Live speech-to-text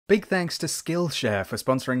Big thanks to Skillshare for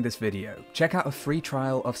sponsoring this video. Check out a free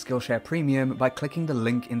trial of Skillshare Premium by clicking the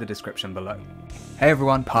link in the description below. Hey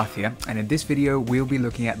everyone, Parth here, and in this video we'll be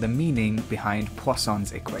looking at the meaning behind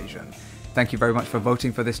Poisson's equation. Thank you very much for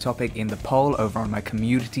voting for this topic in the poll over on my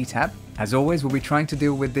community tab. As always, we'll be trying to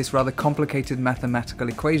deal with this rather complicated mathematical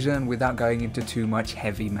equation without going into too much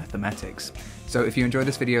heavy mathematics. So if you enjoyed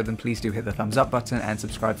this video, then please do hit the thumbs up button and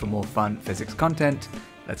subscribe for more fun physics content.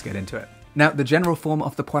 Let's get into it. Now, the general form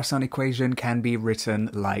of the Poisson equation can be written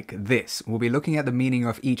like this. We'll be looking at the meaning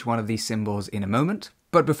of each one of these symbols in a moment.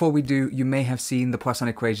 But before we do, you may have seen the Poisson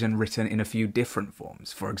equation written in a few different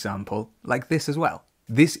forms. For example, like this as well.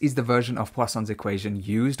 This is the version of Poisson's equation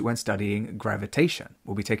used when studying gravitation.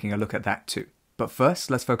 We'll be taking a look at that too. But first,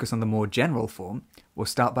 let's focus on the more general form. We'll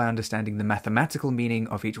start by understanding the mathematical meaning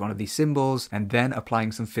of each one of these symbols and then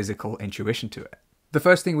applying some physical intuition to it. The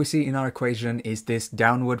first thing we see in our equation is this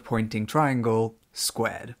downward pointing triangle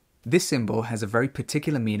squared. This symbol has a very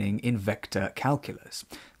particular meaning in vector calculus.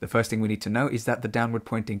 The first thing we need to know is that the downward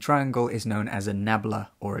pointing triangle is known as a nabla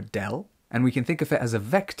or a del, and we can think of it as a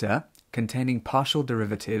vector containing partial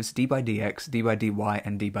derivatives d by dx, d by dy,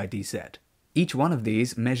 and d by dz. Each one of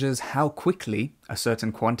these measures how quickly a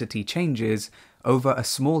certain quantity changes over a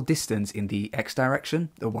small distance in the x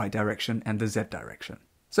direction, the y direction, and the z direction.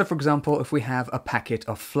 So for example, if we have a packet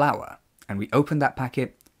of flour, and we open that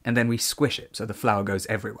packet, and then we squish it so the flour goes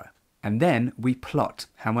everywhere. And then we plot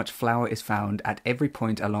how much flour is found at every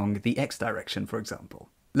point along the x direction, for example.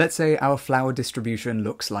 Let's say our flour distribution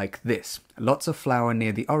looks like this. Lots of flour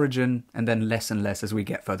near the origin, and then less and less as we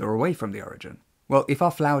get further away from the origin. Well, if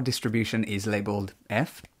our flour distribution is labeled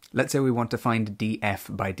f, let's say we want to find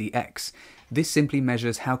df by dx. This simply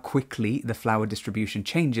measures how quickly the flour distribution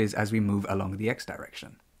changes as we move along the x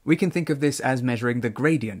direction. We can think of this as measuring the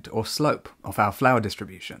gradient or slope of our flour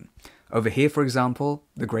distribution. Over here, for example,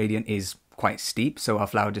 the gradient is quite steep, so our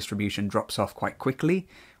flour distribution drops off quite quickly,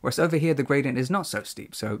 whereas over here the gradient is not so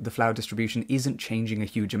steep, so the flour distribution isn't changing a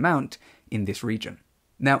huge amount in this region.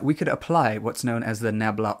 Now, we could apply what's known as the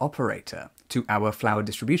nabla operator to our flour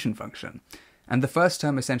distribution function. And the first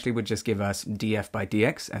term essentially would just give us df by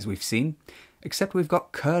dx, as we've seen, except we've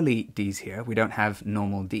got curly d's here, we don't have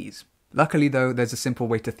normal d's. Luckily though, there's a simple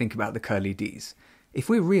way to think about the curly d's. If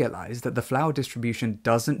we realize that the flour distribution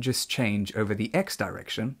doesn't just change over the x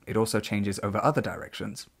direction, it also changes over other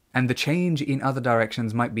directions, and the change in other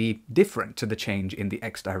directions might be different to the change in the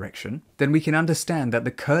x direction, then we can understand that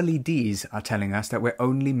the curly d's are telling us that we're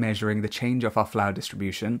only measuring the change of our flour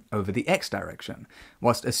distribution over the x direction,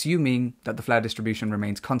 whilst assuming that the flour distribution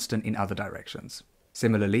remains constant in other directions.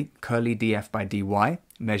 Similarly, curly df by dy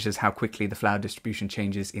measures how quickly the flour distribution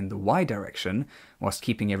changes in the y direction, whilst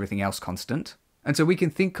keeping everything else constant. And so we can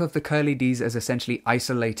think of the curly d's as essentially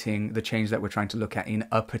isolating the change that we're trying to look at in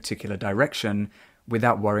a particular direction,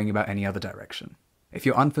 without worrying about any other direction. If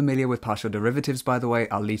you're unfamiliar with partial derivatives, by the way,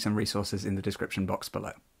 I'll leave some resources in the description box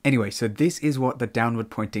below. Anyway, so this is what the downward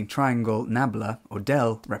pointing triangle, nabla, or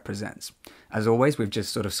del, represents. As always, we've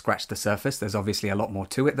just sort of scratched the surface. There's obviously a lot more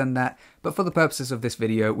to it than that, but for the purposes of this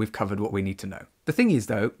video, we've covered what we need to know. The thing is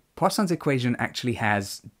though, Poisson's equation actually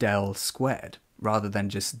has del squared, rather than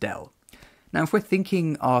just del. Now, if we're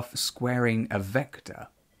thinking of squaring a vector,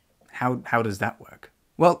 how does that work?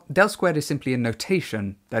 Well, del squared is simply a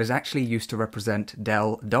notation that is actually used to represent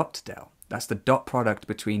del dot del. That's the dot product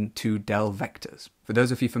between two del vectors. For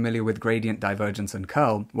those of you familiar with gradient, divergence, and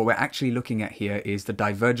curl, what we're actually looking at here is the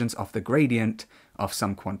divergence of the gradient of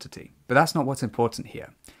some quantity. But that's not what's important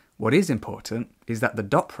here. What is important is that the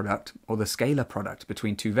dot product, or the scalar product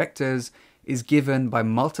between two vectors, is given by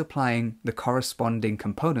multiplying the corresponding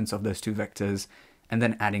components of those two vectors and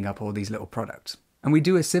then adding up all these little products. And we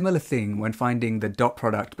do a similar thing when finding the dot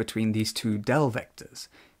product between these two del vectors,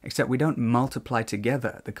 except we don't multiply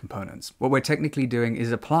together the components. What we're technically doing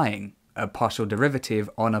is applying a partial derivative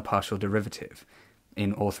on a partial derivative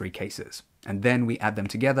in all three cases. And then we add them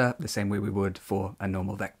together the same way we would for a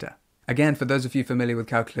normal vector. Again, for those of you familiar with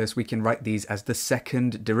calculus, we can write these as the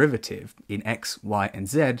second derivative in x, y, and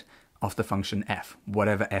z of the function f,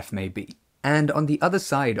 whatever f may be. And on the other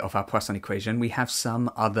side of our Poisson equation, we have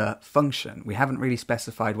some other function. We haven't really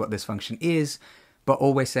specified what this function is, but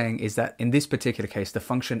all we're saying is that in this particular case, the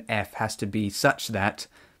function f has to be such that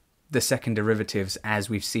the second derivatives, as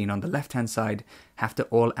we've seen on the left-hand side, have to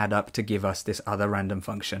all add up to give us this other random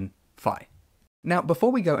function, phi. Now,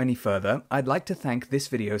 before we go any further, I'd like to thank this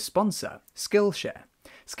video's sponsor, Skillshare.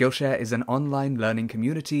 Skillshare is an online learning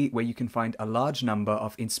community where you can find a large number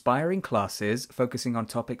of inspiring classes focusing on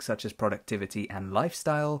topics such as productivity and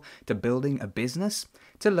lifestyle, to building a business,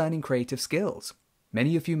 to learning creative skills.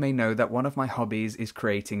 Many of you may know that one of my hobbies is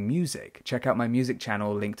creating music. Check out my music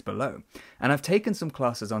channel linked below. And I've taken some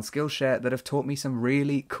classes on Skillshare that have taught me some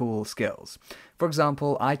really cool skills. For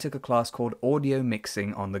example, I took a class called Audio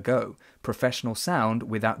Mixing on the Go, Professional Sound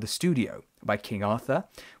Without the Studio by King Arthur,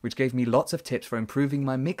 which gave me lots of tips for improving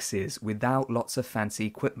my mixes without lots of fancy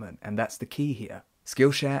equipment, and that's the key here.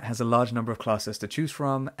 Skillshare has a large number of classes to choose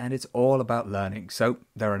from, and it's all about learning, so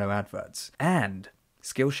there are no adverts. And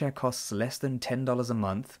Skillshare costs less than $10 a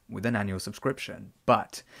month with an annual subscription,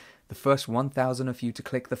 but the first 1,000 of you to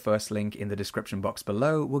click the first link in the description box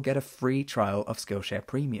below will get a free trial of Skillshare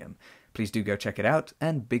Premium. Please do go check it out,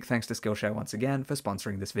 and big thanks to Skillshare once again for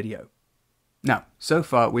sponsoring this video. Now, so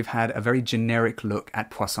far we've had a very generic look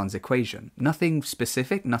at Poisson's equation. Nothing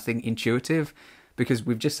specific, nothing intuitive, because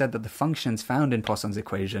we've just said that the functions found in Poisson's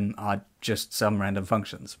equation are just some random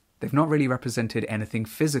functions. They've not really represented anything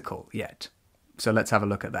physical yet. So let's have a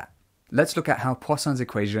look at that. Let's look at how Poisson's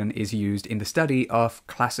equation is used in the study of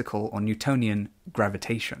classical or Newtonian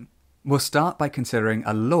gravitation. We'll start by considering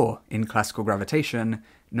a law in classical gravitation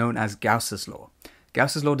known as Gauss's law.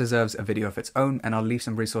 Gauss's law deserves a video of its own, and I'll leave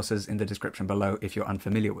some resources in the description below if you're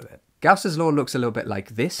unfamiliar with it. Gauss's law looks a little bit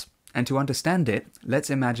like this, and to understand it, let's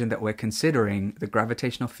imagine that we're considering the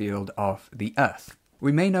gravitational field of the Earth.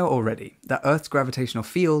 We may know already that Earth's gravitational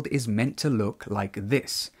field is meant to look like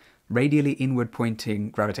this. Radially inward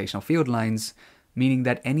pointing gravitational field lines, meaning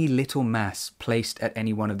that any little mass placed at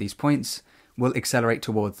any one of these points will accelerate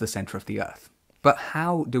towards the center of the Earth. But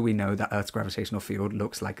how do we know that Earth's gravitational field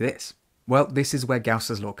looks like this? Well, this is where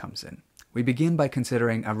Gauss's law comes in. We begin by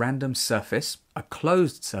considering a random surface, a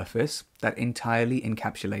closed surface, that entirely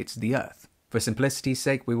encapsulates the Earth. For simplicity's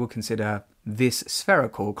sake, we will consider this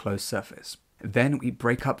spherical closed surface. Then we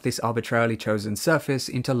break up this arbitrarily chosen surface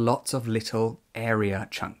into lots of little area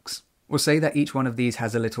chunks. We'll say that each one of these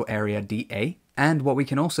has a little area dA, and what we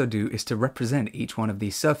can also do is to represent each one of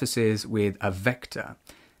these surfaces with a vector.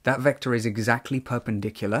 That vector is exactly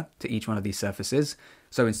perpendicular to each one of these surfaces,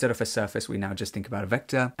 so instead of a surface we now just think about a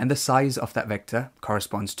vector, and the size of that vector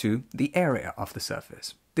corresponds to the area of the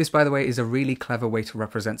surface. This, by the way, is a really clever way to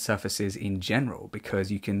represent surfaces in general,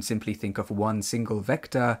 because you can simply think of one single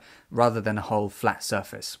vector rather than a whole flat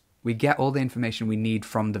surface. We get all the information we need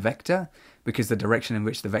from the vector, because the direction in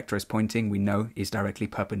which the vector is pointing we know is directly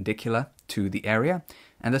perpendicular to the area,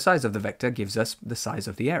 and the size of the vector gives us the size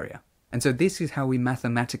of the area. And so this is how we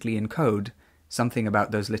mathematically encode something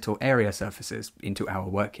about those little area surfaces into our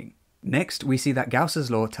working. Next, we see that Gauss's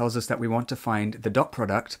law tells us that we want to find the dot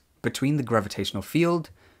product between the gravitational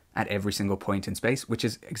field at every single point in space, which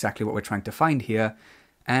is exactly what we're trying to find here,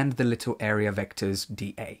 and the little area vectors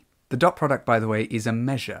dA. The dot product, by the way, is a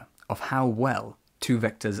measure of how well two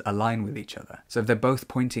vectors align with each other. So if they're both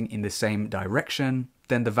pointing in the same direction,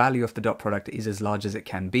 then the value of the dot product is as large as it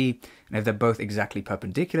can be, and if they're both exactly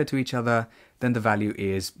perpendicular to each other, then the value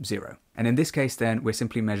is 0. And in this case then, we're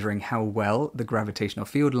simply measuring how well the gravitational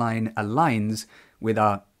field line aligns with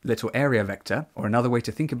our little area vector, or another way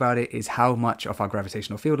to think about it is how much of our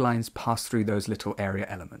gravitational field lines pass through those little area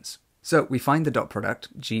elements. So we find the dot product,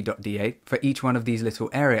 g.dA, for each one of these little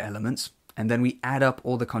area elements, and then we add up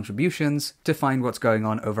all the contributions to find what's going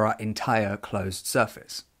on over our entire closed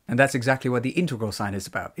surface. And that's exactly what the integral sign is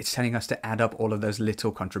about. It's telling us to add up all of those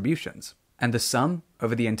little contributions. And the sum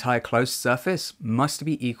over the entire closed surface must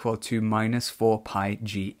be equal to minus 4 pi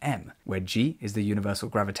gm, where g is the universal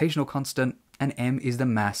gravitational constant and m is the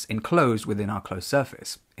mass enclosed within our closed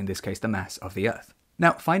surface, in this case the mass of the Earth.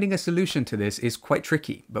 Now, finding a solution to this is quite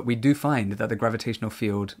tricky, but we do find that the gravitational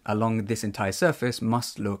field along this entire surface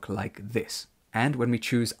must look like this. And when we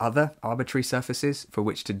choose other arbitrary surfaces for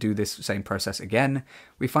which to do this same process again,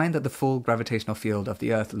 we find that the full gravitational field of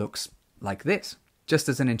the Earth looks like this. Just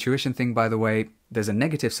as an intuition thing, by the way, there's a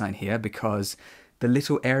negative sign here because the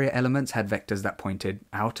little area elements had vectors that pointed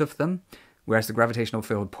out of them, whereas the gravitational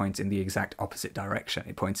field points in the exact opposite direction.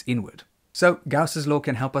 It points inward. So Gauss's law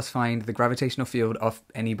can help us find the gravitational field of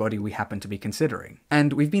any body we happen to be considering.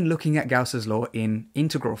 And we've been looking at Gauss's law in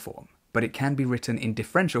integral form, but it can be written in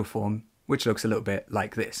differential form, which looks a little bit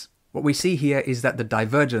like this. What we see here is that the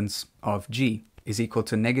divergence of g is equal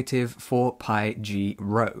to negative 4 pi g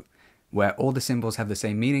rho, where all the symbols have the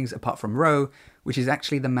same meanings apart from rho, which is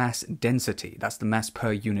actually the mass density. That's the mass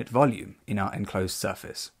per unit volume in our enclosed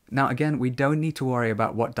surface. Now again, we don't need to worry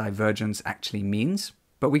about what divergence actually means,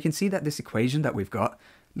 but we can see that this equation that we've got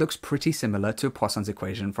looks pretty similar to Poisson's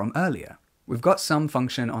equation from earlier. We've got some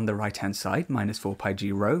function on the right-hand side, minus 4 pi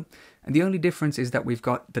g rho, and the only difference is that we've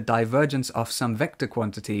got the divergence of some vector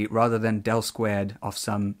quantity rather than del squared of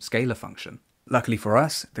some scalar function. Luckily for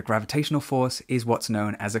us, the gravitational force is what's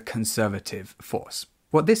known as a conservative force.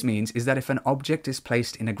 What this means is that if an object is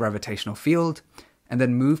placed in a gravitational field and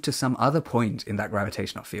then moved to some other point in that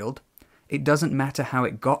gravitational field, it doesn't matter how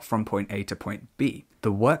it got from point A to point B.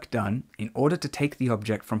 The work done in order to take the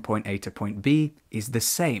object from point A to point B is the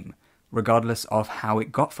same, regardless of how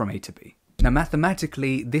it got from A to B. Now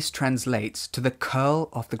mathematically, this translates to the curl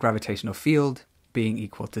of the gravitational field being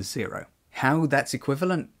equal to 0. How that's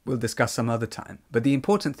equivalent, we'll discuss some other time. But the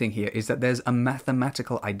important thing here is that there's a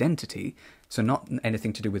mathematical identity, so not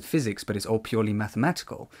anything to do with physics, but it's all purely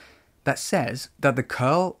mathematical, that says that the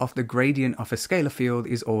curl of the gradient of a scalar field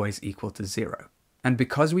is always equal to 0. And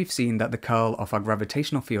because we've seen that the curl of our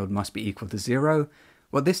gravitational field must be equal to 0,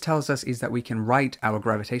 what this tells us is that we can write our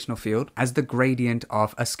gravitational field as the gradient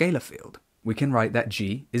of a scalar field. We can write that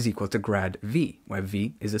G is equal to grad V, where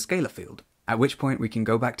V is a scalar field. At which point we can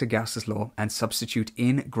go back to Gauss's law and substitute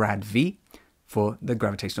in grad V for the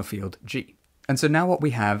gravitational field G. And so now what we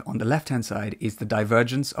have on the left-hand side is the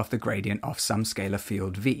divergence of the gradient of some scalar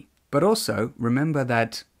field V. But also, remember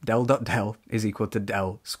that del dot del is equal to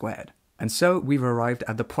del squared. And so we've arrived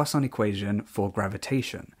at the Poisson equation for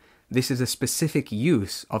gravitation. This is a specific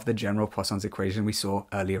use of the general Poisson's equation we saw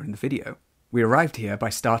earlier in the video. We arrived here by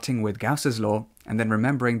starting with Gauss's law and then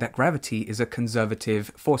remembering that gravity is a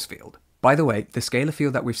conservative force field. By the way, the scalar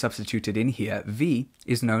field that we've substituted in here, V,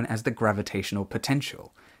 is known as the gravitational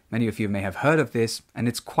potential. Many of you may have heard of this, and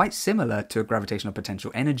it's quite similar to a gravitational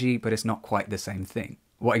potential energy, but it's not quite the same thing.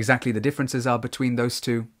 What exactly the differences are between those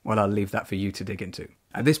two, well, I'll leave that for you to dig into.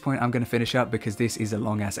 At this point, I'm going to finish up because this is a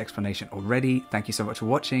long-ass explanation already. Thank you so much for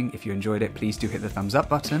watching. If you enjoyed it, please do hit the thumbs up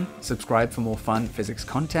button, subscribe for more fun physics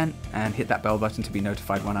content, and hit that bell button to be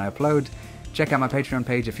notified when I upload. Check out my Patreon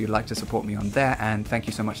page if you'd like to support me on there, and thank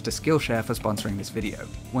you so much to Skillshare for sponsoring this video.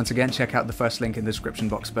 Once again, check out the first link in the description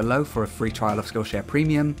box below for a free trial of Skillshare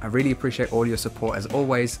Premium. I really appreciate all your support as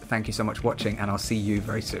always. Thank you so much for watching, and I'll see you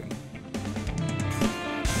very soon.